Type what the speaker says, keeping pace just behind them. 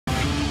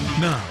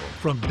Now,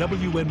 from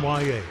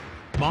WNYA,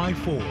 My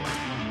 4,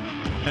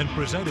 and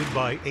presented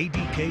by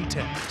ADK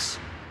Techs.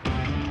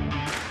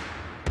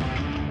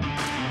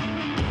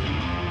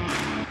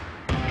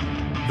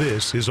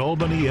 This is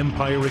Albany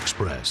Empire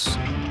Express.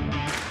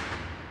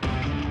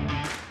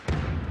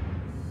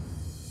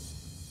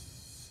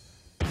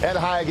 And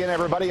hi again,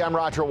 everybody. I'm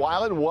Roger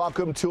Weiland.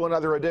 Welcome to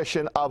another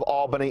edition of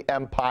Albany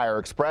Empire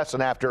Express.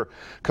 And after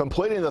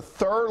completing the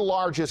third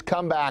largest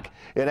comeback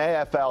in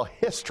AFL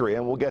history,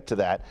 and we'll get to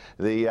that,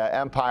 the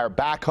Empire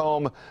back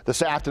home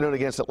this afternoon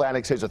against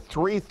Atlantic City. It's a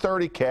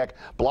 3:30 kick.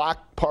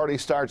 Block party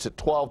starts at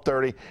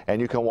 12:30, and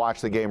you can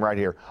watch the game right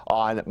here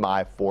on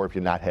My 4 if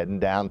you're not heading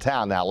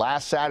downtown. Now,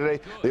 last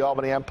Saturday, the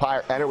Albany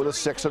Empire entered with a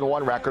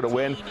 6-1 record. A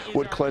win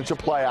would clinch a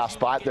playoff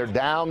spot. They're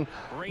down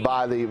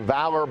by the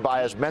Valor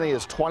by as many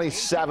as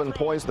 27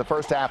 points in the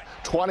first half,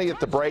 20 at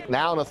the break.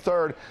 Now in the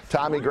third,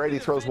 Tommy Grady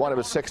throws one of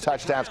his 6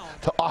 touchdowns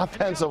to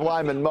offensive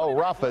lineman Mo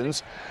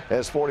Ruffins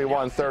as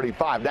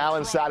 41-35. Now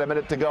inside a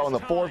minute to go in the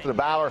fourth, the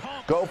Valor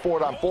go for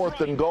it on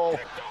 4th and goal,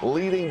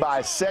 leading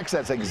by 6.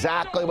 That's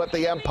exactly what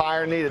the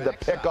Empire needed, the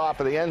pick off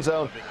of the end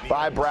zone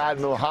by Brad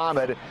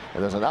Muhammad.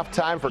 And there's enough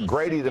time for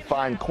Grady to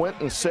find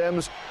Quentin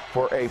Sims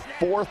for a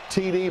 4th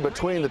TD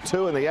between the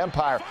two, and the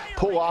Empire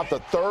pull off the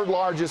third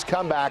largest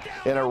comeback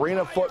in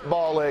Arena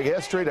Football League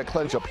history to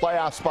clinch a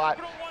playoff spot,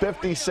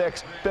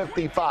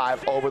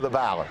 56-55 over the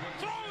Valor.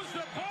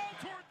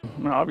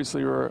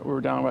 Obviously,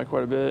 we're down by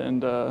quite a bit,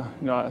 and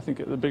I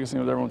think the biggest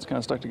thing was everyone's kind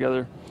of stuck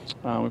together.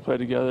 We played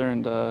together,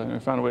 and we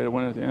found a way to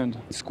win at the end.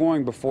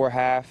 Scoring before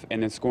half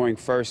and then scoring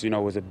first,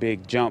 was a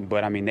big jump.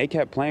 But I mean, they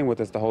kept playing with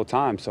us the whole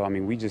time. So I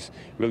mean, we just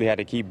really had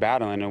to keep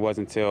battling. It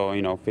wasn't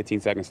until 15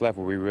 seconds left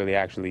where we really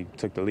actually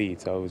took the lead.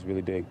 So it was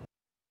really big.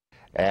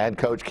 And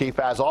Coach Keefe,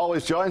 as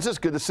always, joins us.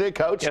 Good to see you,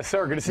 Coach. Yes,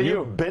 sir. Good to see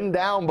you. You've been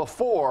down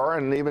before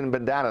and even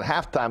been down at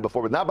halftime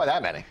before, but not by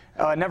that many.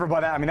 Never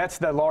by that. I mean, that's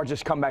the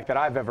largest comeback that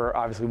I've ever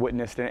obviously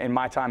witnessed in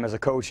my time as a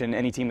coach and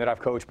any team that I've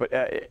coached. But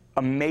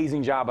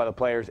amazing job by the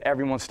players.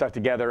 Everyone stuck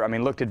together. I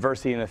mean, looked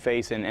adversity in the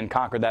face and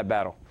conquered that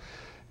battle.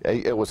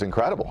 It was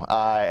incredible.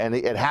 And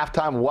at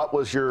halftime, what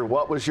was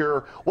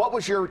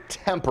your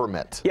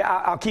temperament? Yeah,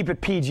 I'll keep it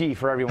PG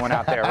for everyone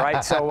out there,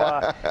 right? So,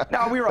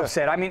 no, we were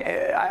upset. I mean,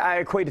 I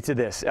equate it to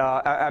this.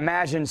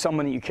 Imagine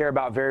someone that you care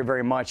about very,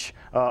 very much,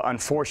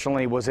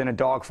 unfortunately, was in a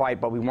dogfight,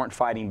 but we weren't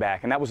fighting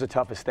back. And that was the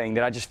toughest thing,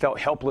 that I just felt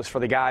helpless for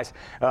the guys.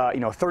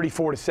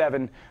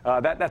 34-7,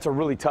 that's a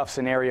really tough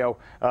scenario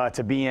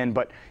to be in.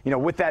 But,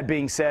 with that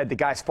being said, the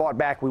guys fought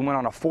back. We went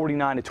on a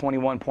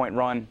 49-21 point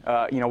run.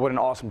 What an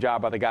awesome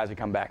job by the guys that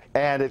come back.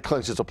 And it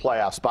clinches a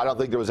playoff spot. I don't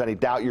think there was any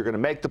doubt you're going to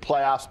make the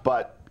playoffs,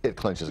 but it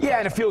clinches. Yeah,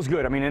 and it feels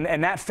good. I mean,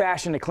 in that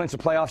fashion to clinch the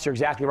playoffs, you're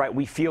exactly right.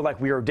 We feel like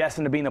we are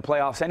destined to be in the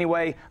playoffs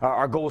anyway.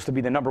 Our goal is to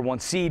be the #1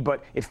 seed,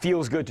 but it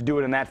feels good to do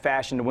it in that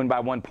fashion, to win by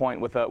 1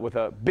 point with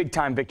a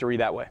big-time victory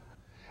that way.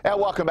 And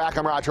welcome back.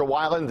 I'm Roger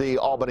Weiland, the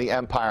Albany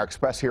Empire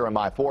Express here on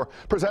My 4,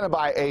 presented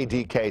by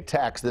ADK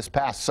Techs. This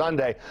past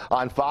Sunday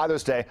on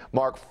Father's Day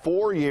marked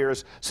 4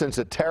 years since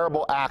a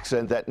terrible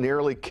accident that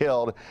nearly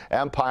killed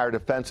Empire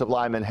defensive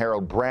lineman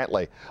Harold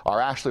Brantley. Our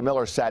Ashley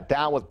Miller sat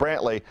down with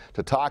Brantley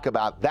to talk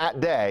about that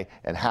day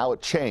and how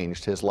it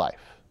changed his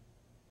life.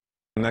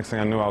 The next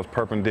thing I knew, I was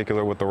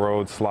perpendicular with the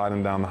road,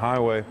 sliding down the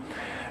highway,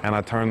 and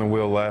I turned the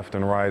wheel left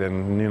and right,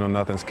 and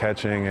nothing's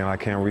catching, and I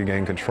can't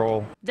regain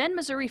control. Then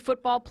Missouri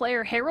football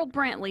player Harold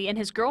Brantley and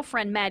his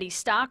girlfriend Maddie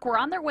Stock were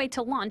on their way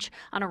to lunch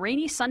on a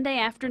rainy Sunday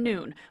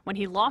afternoon when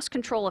he lost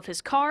control of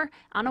his car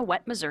on a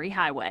wet Missouri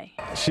highway.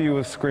 She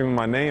was screaming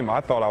my name. I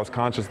thought I was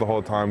conscious the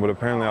whole time, but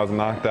apparently I was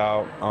knocked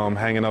out,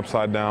 hanging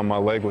upside down. My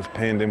leg was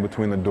pinned in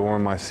between the door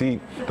and my seat.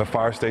 The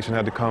fire station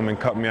had to come and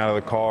cut me out of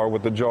the car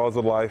with the jaws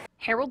of life.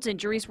 Harold's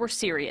injuries were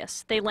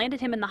serious. They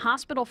landed him in the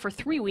hospital for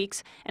 3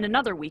 weeks and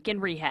another week in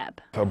rehab.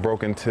 A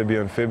broken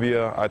tibia and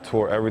fibia. I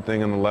tore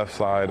everything in the left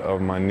side of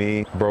my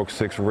knee, broke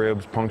 6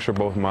 ribs, punctured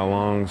both my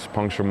lungs,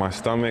 punctured my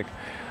stomach,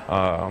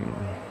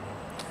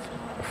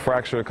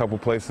 fractured a couple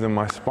places in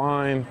my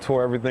spine,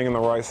 tore everything in the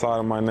right side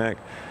of my neck.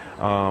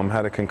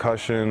 Had a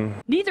concussion.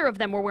 Neither of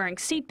them were wearing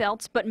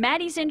seatbelts, but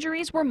Maddie's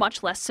injuries were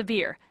much less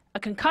severe. A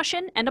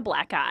concussion and a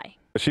black eye.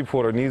 She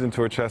pulled her knees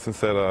into her chest and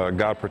said,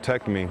 God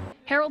protect me.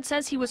 Harold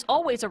says he was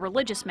always a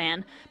religious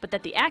man, but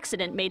that the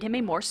accident made him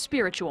a more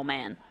spiritual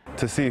man.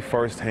 To see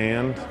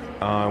firsthand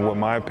what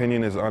my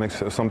opinion is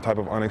some type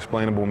of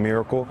unexplainable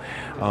miracle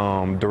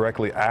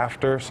directly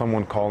after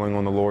someone calling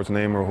on the Lord's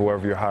name or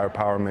whoever your higher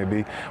power may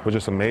be was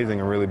just amazing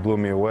and really blew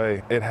me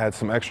away. It had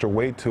some extra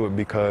weight to it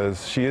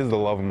because she is the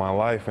love of my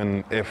life,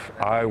 and if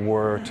I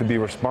were to be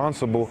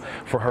responsible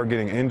for her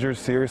getting injured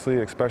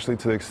seriously, especially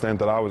to the extent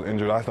that I was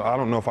injured, I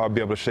don't know if I'd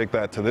be able to shake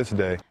that to this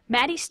day.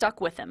 Maddie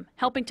stuck with him,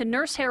 helping to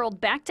nurse Harold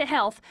back to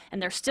health,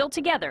 and they're still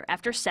together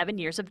after 7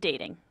 years of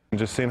dating.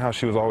 Just seeing how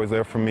she was always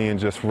there for me and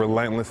just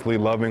relentlessly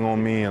loving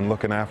on me and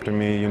looking after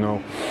me, you know,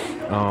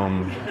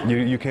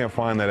 you can't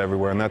find that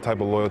everywhere, and that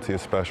type of loyalty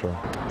is special.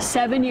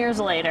 7 years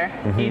later,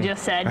 you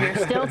just said you're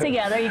still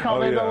together. You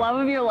called her the love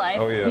of your life.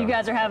 Oh, yeah. You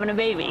guys are having a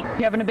baby.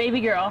 You're having a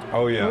baby girl.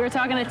 Oh, yeah. We were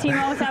talking to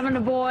Timo's having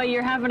a boy.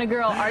 You're having a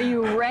girl. Are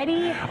you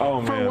ready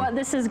for what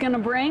this is going to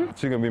bring?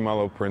 She's going to be my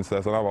little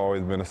princess, and I've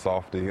always been a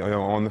softie. You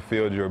know, on the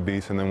field, you're a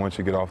beast, and then once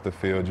you get off the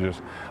field, you're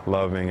just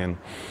loving. And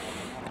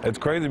it's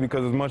crazy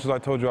because as much as I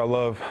told you I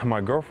love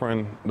my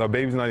girlfriend, the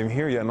baby's not even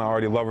here yet, and I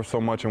already love her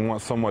so much and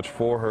want so much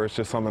for her. It's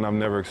just something I've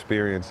never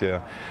experienced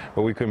yet,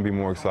 but we couldn't be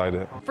more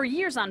excited. For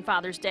years on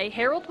Father's Day,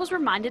 Harold was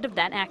reminded of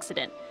that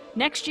accident.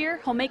 Next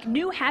year, he'll make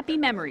new happy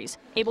memories,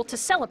 able to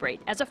celebrate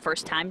as a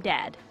first-time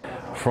dad.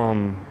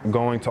 From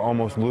going to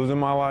almost losing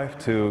my life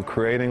to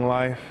creating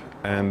life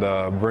and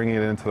bringing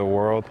it into the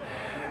world,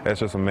 it's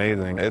just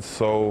amazing. It's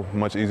so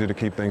much easier to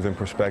keep things in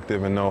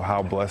perspective and know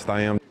how blessed I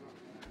am.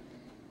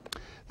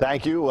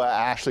 Thank you,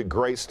 Ashley.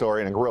 Great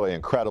story and a really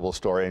incredible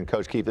story. And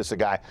Coach Keith, this is a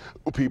guy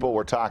who people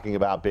were talking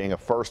about being a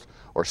first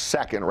or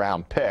second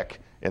round pick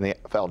in the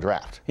NFL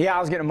draft. Yeah, I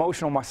was getting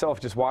emotional myself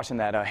just watching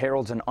that.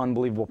 Harold's an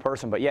unbelievable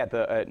person. But yeah,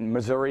 the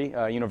Missouri,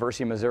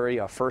 University of Missouri,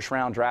 a first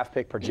round draft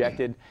pick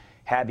projected.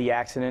 Had the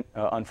accident,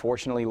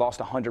 unfortunately lost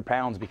 100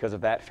 pounds because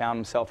of that, found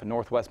himself at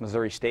Northwest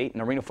Missouri State.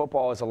 And arena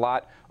football is a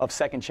lot of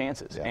second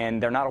chances,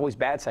 and they're not always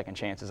bad second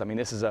chances. I mean,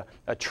 this is a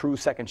true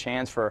second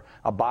chance for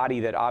a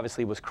body that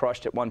obviously was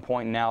crushed at one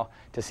point, and now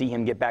to see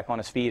him get back on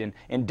his feet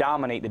and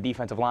dominate the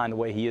defensive line the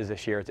way he is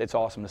this year, it's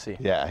awesome to see.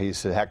 Yeah,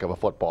 he's a heck of a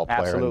football player.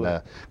 Absolutely.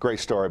 And great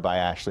story by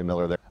Ashley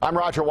Miller there. I'm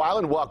Roger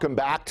Weiland. Welcome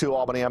back to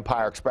Albany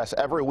Empire Express.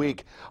 Every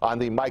week on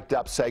the Mic'd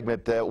Up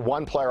segment,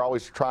 one player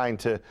always trying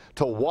to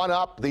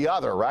one-up the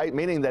other, right?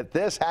 Meaning that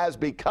this has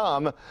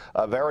become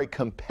a very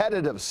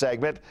competitive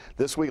segment.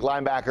 This week,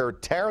 linebacker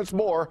Terrence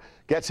Moore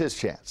gets his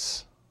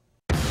chance.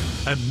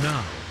 And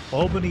now,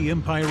 Albany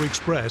Empire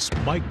Express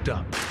Mic'd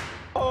Up.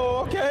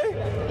 Oh,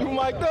 okay. You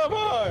mic'd up,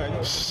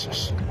 huh?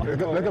 Shh.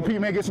 Let the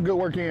Pete man get some good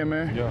work in,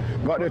 man. Yeah.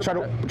 Go out there,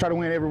 try to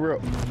win every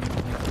rep.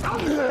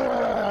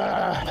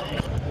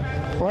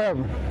 What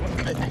happened?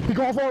 He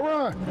going for a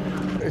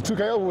run. It took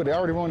over with it. I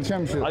already won the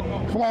championship.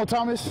 Come on,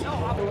 Thomas.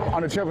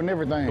 On the trip and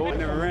everything.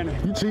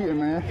 You cheating,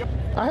 man.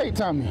 I hate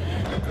Tommy.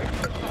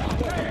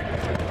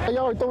 Hey,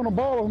 y'all throwing the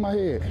ball over my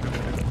head.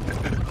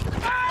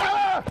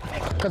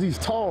 Because he's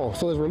tall,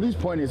 so his release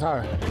point is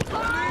high.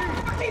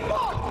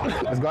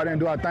 Let's go out there and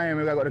do our thing, man.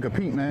 We gotta go to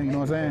compete, man. You know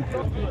what I'm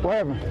saying? What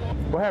happened?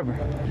 What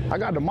happened? I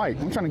got the mic.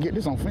 I'm trying to get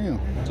this on film.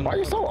 Why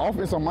you so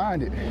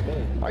offensive-minded?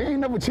 Why you ain't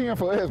never cheering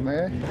for us,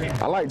 man?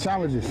 I like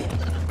challenges.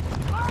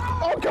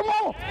 Oh, come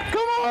on!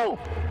 Come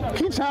on!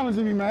 Keep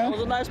challenging me, man. That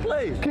was a nice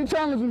play. Keep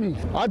challenging me.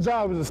 Our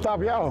job is to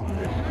stop y'all.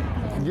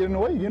 Get in the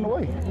way, get in the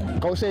way.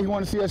 Coach said he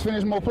wanted to see us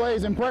finish more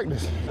plays in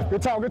practice.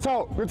 Good talk, good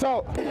talk, good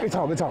talk. Good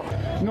talk, good talk.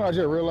 You know what I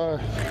just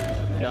realized?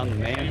 Yeah, I'm the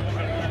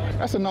man.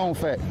 That's a known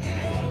fact.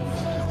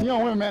 You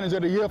don't win manager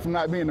of the year from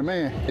not being the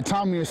man. And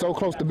Tommy is so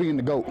close to being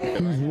the GOAT.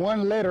 He's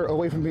one letter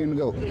away from being the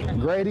GOAT.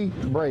 Grady,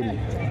 Brady.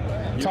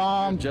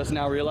 Tom, just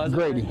now realizing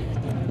Grady.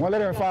 1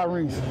 letter and 5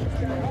 rings.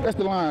 That's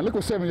the line. Look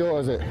what 7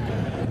 yards at.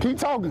 Keep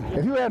talking.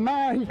 If you had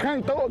 9, he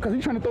can't throw it because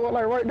he's trying to throw it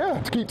like right there.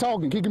 Just keep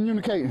talking. Keep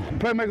communicating.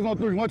 Playmakers on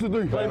 3. 1, 2,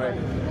 3. Playmaker.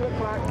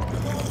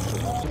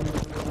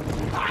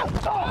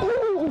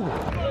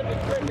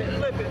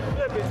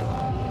 flip it.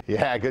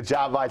 Yeah, good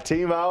job by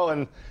Timo.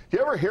 And you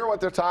ever hear what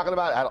they're talking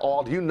about at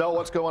all? Do you know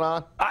what's going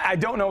on? I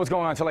don't know what's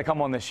going on until I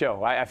come on this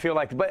show. I feel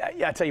like, but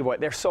I tell you what,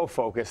 they're so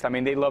focused. I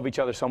mean, they love each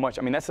other so much.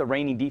 I mean, that's the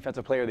reigning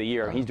defensive player of the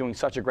year. He's doing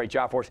such a great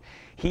job for us.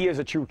 He is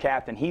a true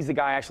captain. He's the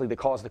guy actually that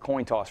calls the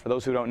coin toss. For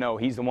those who don't know,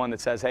 he's the one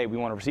that says, hey, we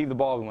want to receive the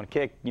ball, we want to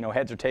kick,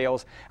 heads or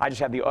tails. I just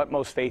have the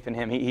utmost faith in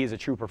him. He is a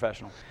true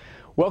professional.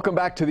 Welcome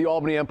back to the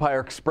Albany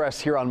Empire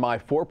Express here on My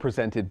 4,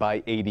 presented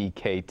by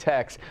ADK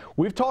Techs.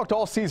 We've talked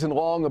all season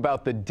long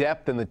about the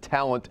depth and the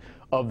talent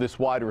of this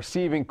wide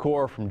receiving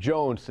core, from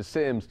Jones to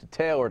Sims to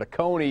Taylor to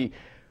Coney,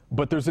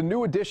 but there's a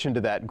new addition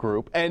to that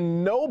group,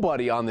 and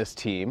nobody on this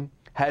team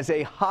has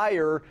a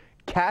higher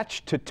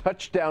catch to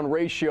touchdown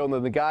ratio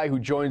than the guy who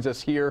joins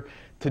us here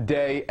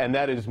today, and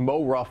that is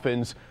Mo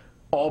Ruffin's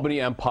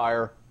Albany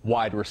Empire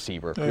wide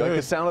receiver. You like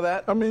the sound of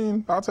that? I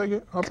mean, I'll take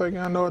it.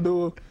 I know I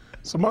do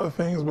some other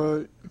things,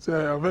 but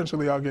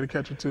eventually I'll get a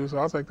catch or two, so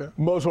I'll take that.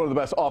 Mo's one of the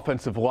best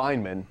offensive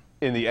linemen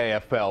in the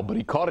AFL, but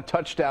he caught a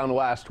touchdown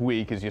last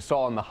week, as you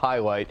saw in the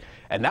highlight,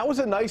 and that was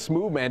a nice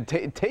move, man.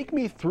 Take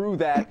me through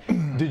that.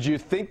 Did you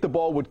think the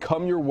ball would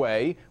come your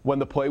way when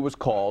the play was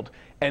called?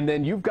 And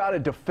then you've got a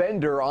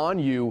defender on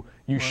you.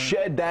 You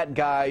shed that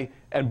guy,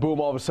 and boom,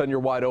 all of a sudden you're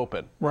wide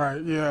open.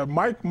 Right, yeah.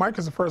 Mike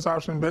is the first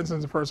option.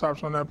 Benson's the first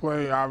option on that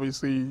play.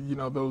 Obviously,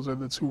 those are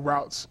the two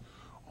routes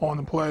on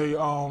the play.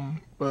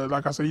 But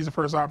like I said, he's the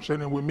first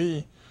option, and with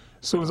me,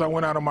 as soon as I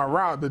went out on my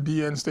route, the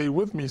DN stayed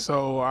with me.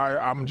 So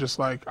I'm just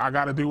like, I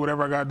got to do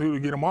whatever I got to do to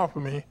get him off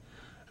of me.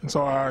 And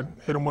so I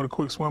hit him with a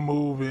quick swim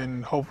move,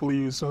 and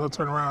hopefully as soon as I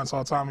turned around, I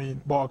saw Tommy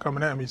ball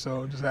coming at me,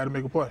 so just had to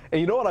make a play. And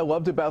you know what I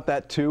loved about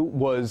that, too,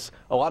 was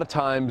a lot of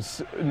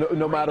times,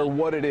 no matter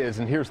what it is,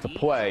 and here's the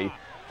play,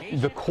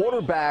 the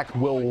quarterback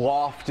will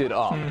loft it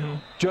up,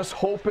 just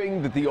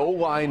hoping that the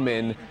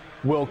O-lineman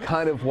will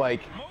kind of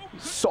like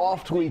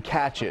softly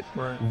catch it.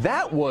 Right.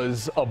 That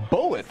was a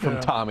bullet from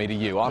Tommy to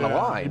you on a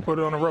line. He put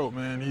it on the rope,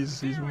 man.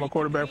 He's been my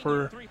quarterback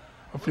for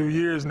a few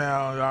years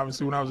now.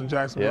 Obviously, when I was in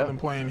Jacksonville and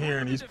playing here,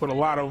 and he's put a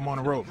lot of them on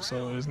the rope.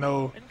 So there's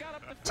no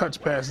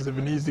touch passes. If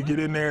it needs to get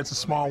in there, it's a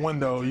small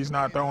window. He's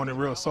not throwing it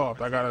real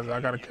soft. I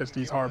gotta catch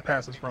these hard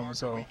passes from him.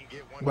 So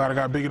I'm glad I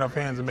got big enough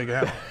hands to make it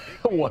happen.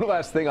 One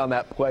last thing on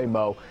that play,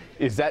 Mo.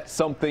 Is that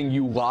something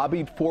you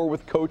lobbied for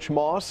with Coach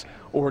Moss,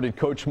 or did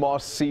Coach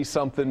Moss see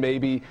something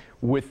maybe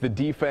with the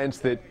defense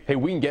that, hey,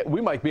 we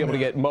might be able to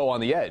get Mo on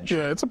the edge?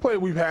 Yeah, it's a play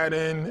we've had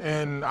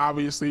and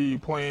obviously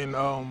playing,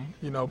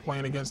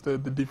 playing against the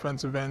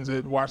defensive ends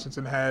that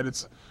Washington had.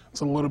 It's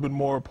a little bit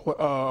more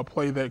a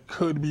play that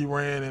could be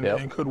ran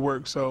and could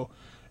work. So,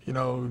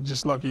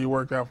 just lucky it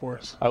worked out for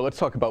us. All right, let's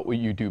talk about what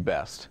you do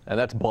best, and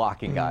that's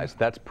blocking, guys.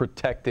 That's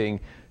protecting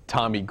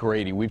Tommy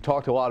Grady. We've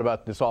talked a lot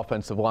about this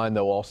offensive line,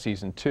 though, all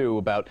season, too,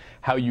 about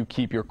how you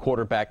keep your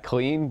quarterback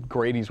clean.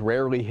 Grady's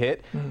rarely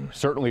hit,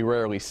 certainly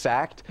rarely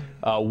sacked.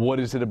 What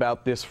is it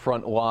about this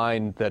front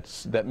line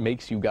that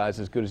makes you guys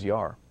as good as you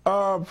are?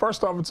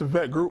 First off, it's a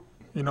vet group.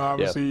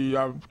 Obviously,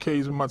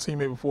 Kay's been my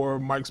teammate before.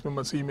 Mike's been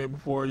my teammate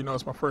before.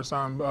 It's my first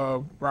time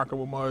rocking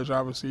with Mudge.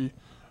 Obviously,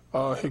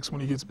 Hicks when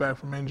he gets back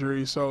from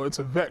injury. So it's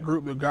a vet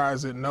group of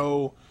guys that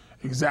know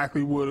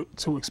exactly what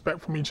to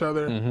expect from each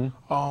other.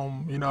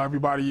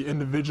 Everybody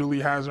individually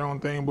has their own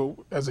thing, but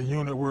as a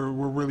unit, we're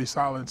really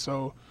solid.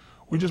 So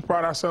we just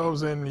pride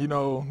ourselves in,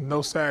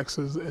 no sacks,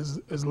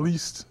 as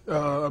least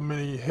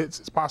many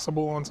hits as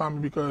possible on Tommy,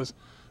 because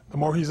the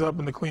more he's up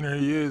and the cleaner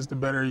he is, the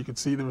better you can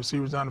see the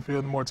receivers down the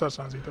field, the more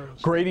touchdowns he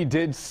throws. Grady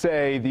did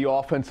say the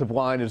offensive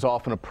line is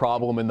often a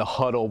problem in the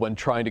huddle when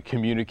trying to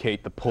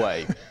communicate the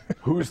play.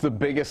 Who's the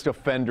biggest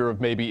offender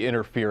of maybe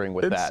interfering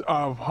with that? It's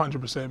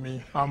 100%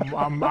 me.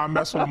 I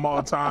mess with him all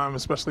the time,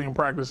 especially in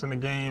practice and the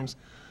games.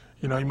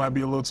 He might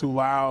be a little too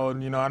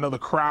loud. I know the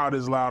crowd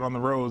is loud on the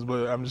roads,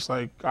 but I'm just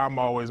like, I'm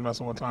always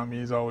messing with Tommy.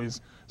 He's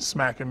always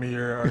smacking me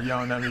or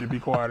yelling at me to be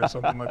quiet or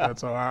something like that.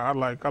 So I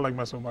like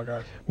messing with my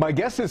guys. My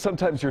guess is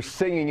sometimes you're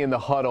singing in the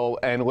huddle,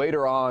 and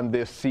later on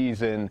this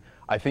season,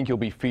 I think you'll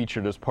be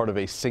featured as part of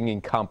a singing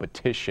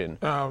competition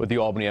with the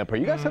Albany Empire.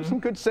 You guys have some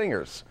good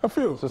singers. A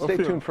few. So stay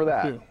tuned for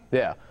that.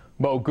 Yeah.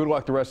 Mo, good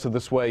luck the rest of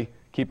this way.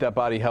 Keep that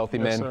body healthy,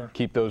 man. Sir.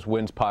 Keep those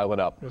wins piling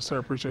up. Yes, sir.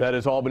 Appreciate that it.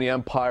 is Albany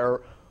Empire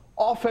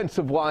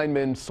offensive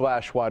lineman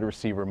 / wide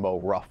receiver Mo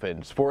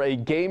Ruffins. For a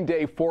game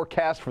day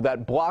forecast for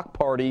that block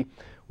party,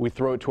 we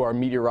throw it to our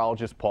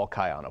meteorologist, Paul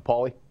Cayano.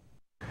 Paulie?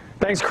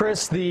 Thanks,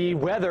 Chris. The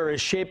weather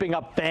is shaping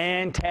up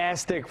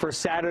fantastic for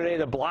Saturday.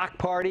 The block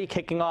party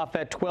kicking off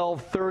at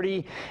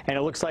 12:30, and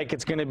it looks like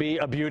it's going to be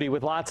a beauty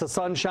with lots of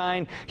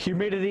sunshine,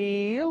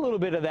 humidity, a little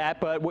bit of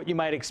that, but what you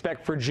might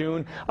expect for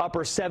June.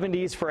 Upper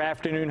 70s for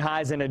afternoon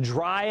highs and a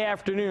dry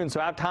afternoon. So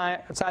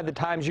outside the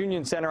Times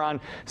Union Center on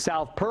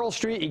South Pearl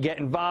Street, you get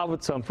involved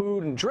with some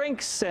food and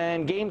drinks,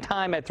 and game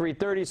time at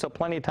 3:30, so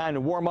plenty of time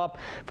to warm up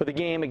for the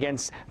game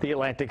against the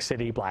Atlantic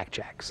City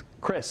Blackjacks.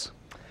 Chris.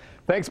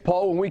 Thanks,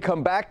 Paul. When we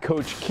come back,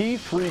 Coach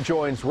Keith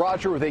rejoins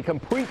Roger with a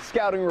complete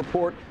scouting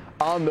report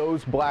on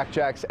those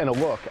Blackjacks and a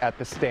look at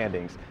the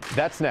standings.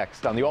 That's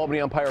next on the Albany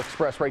Empire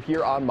Express right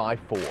here on My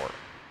 4.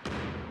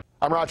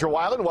 I'm Roger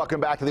Weiland. Welcome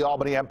back to the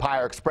Albany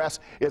Empire Express.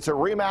 It's a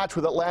rematch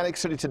with Atlantic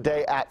City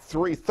today at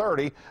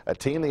 3:30, a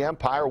team the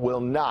Empire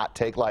will not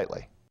take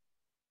lightly.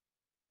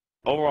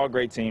 Overall,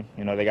 great team.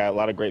 They got a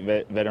lot of great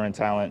veteran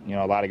talent.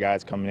 A lot of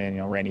guys coming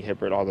in. Randy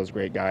Hippert, all those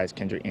great guys.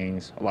 Kendrick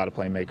Ings, a lot of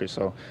playmakers.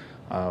 So,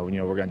 we're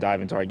going to dive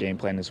into our game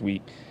plan this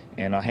week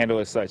and handle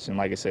it as such. And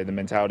like I said, the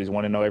mentality is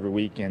 1-0 every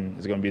week, and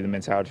it's going to be the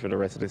mentality for the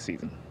rest of the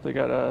season. They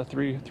got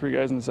three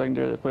guys in the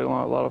secondary that played a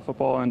lot of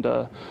football, and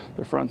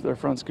their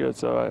front's good.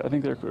 So I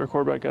think their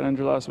quarterback got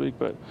injured last week,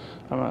 but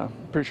I'm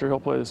pretty sure he'll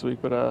play this week.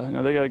 But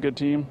they got a good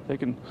team. They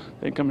can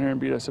come here and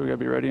beat us. So we got to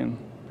be ready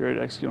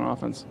to execute on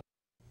offense.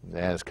 And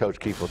as Coach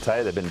Keith will tell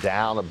you, they've been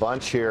down a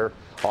bunch here,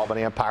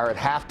 Albany Empire, at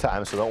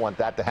halftime, so don't want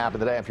that to happen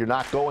today. If you're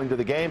not going to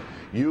the game,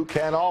 you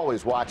can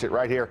always watch it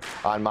right here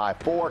on My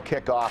 4.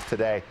 Kickoff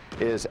today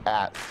is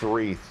at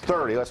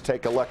 3:30. Let's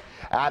take a look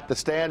at the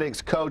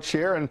standings, Coach,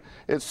 here, and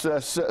it's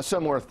a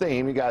similar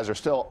theme. You guys are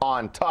still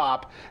on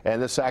top,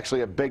 and this is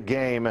actually a big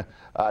game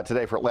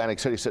today for Atlantic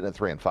City, sitting at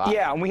 3-5.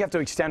 Yeah, and we have to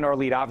extend our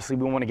lead. Obviously,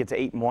 we want to get to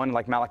 8-1.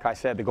 Like Malachi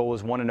said, the goal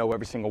is 1-0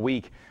 every single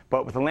week.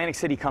 But with Atlantic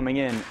City coming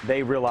in,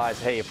 they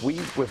realize, hey, if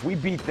we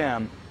beat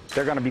them,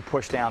 they're going to be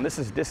pushed down. This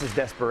is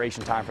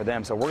desperation time for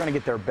them. So we're going to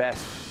get their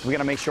best. We got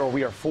to make sure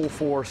we are full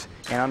force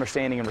and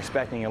understanding and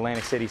respecting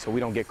Atlantic City so we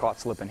don't get caught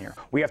slipping here.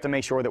 We have to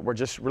make sure that we're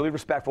just really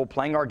respectful,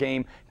 playing our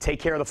game, take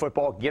care of the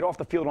football, get off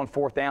the field on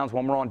 4th downs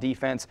when we're on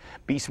defense,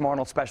 be smart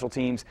on special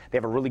teams. They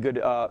have a really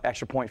good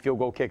extra point field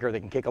goal kicker. They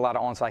can kick a lot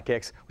of onside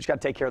kicks. We just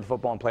got to take care of the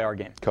football and play our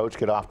game. Coach,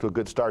 get off to a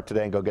good start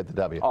today and go get the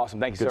W. Awesome.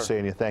 Thank you, sir. Good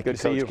seeing you. Thank you, Good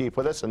to see Coach. you. Keep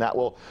with us. And that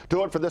will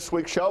do it for this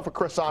week's show. For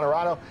Chris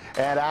Honorado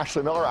and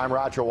Ashley Miller, I'm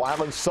Roger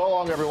Weiland. So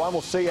long, everyone.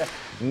 We'll see you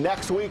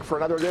next week for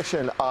another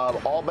edition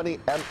of Albany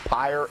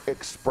Empire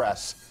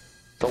Express.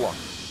 So long.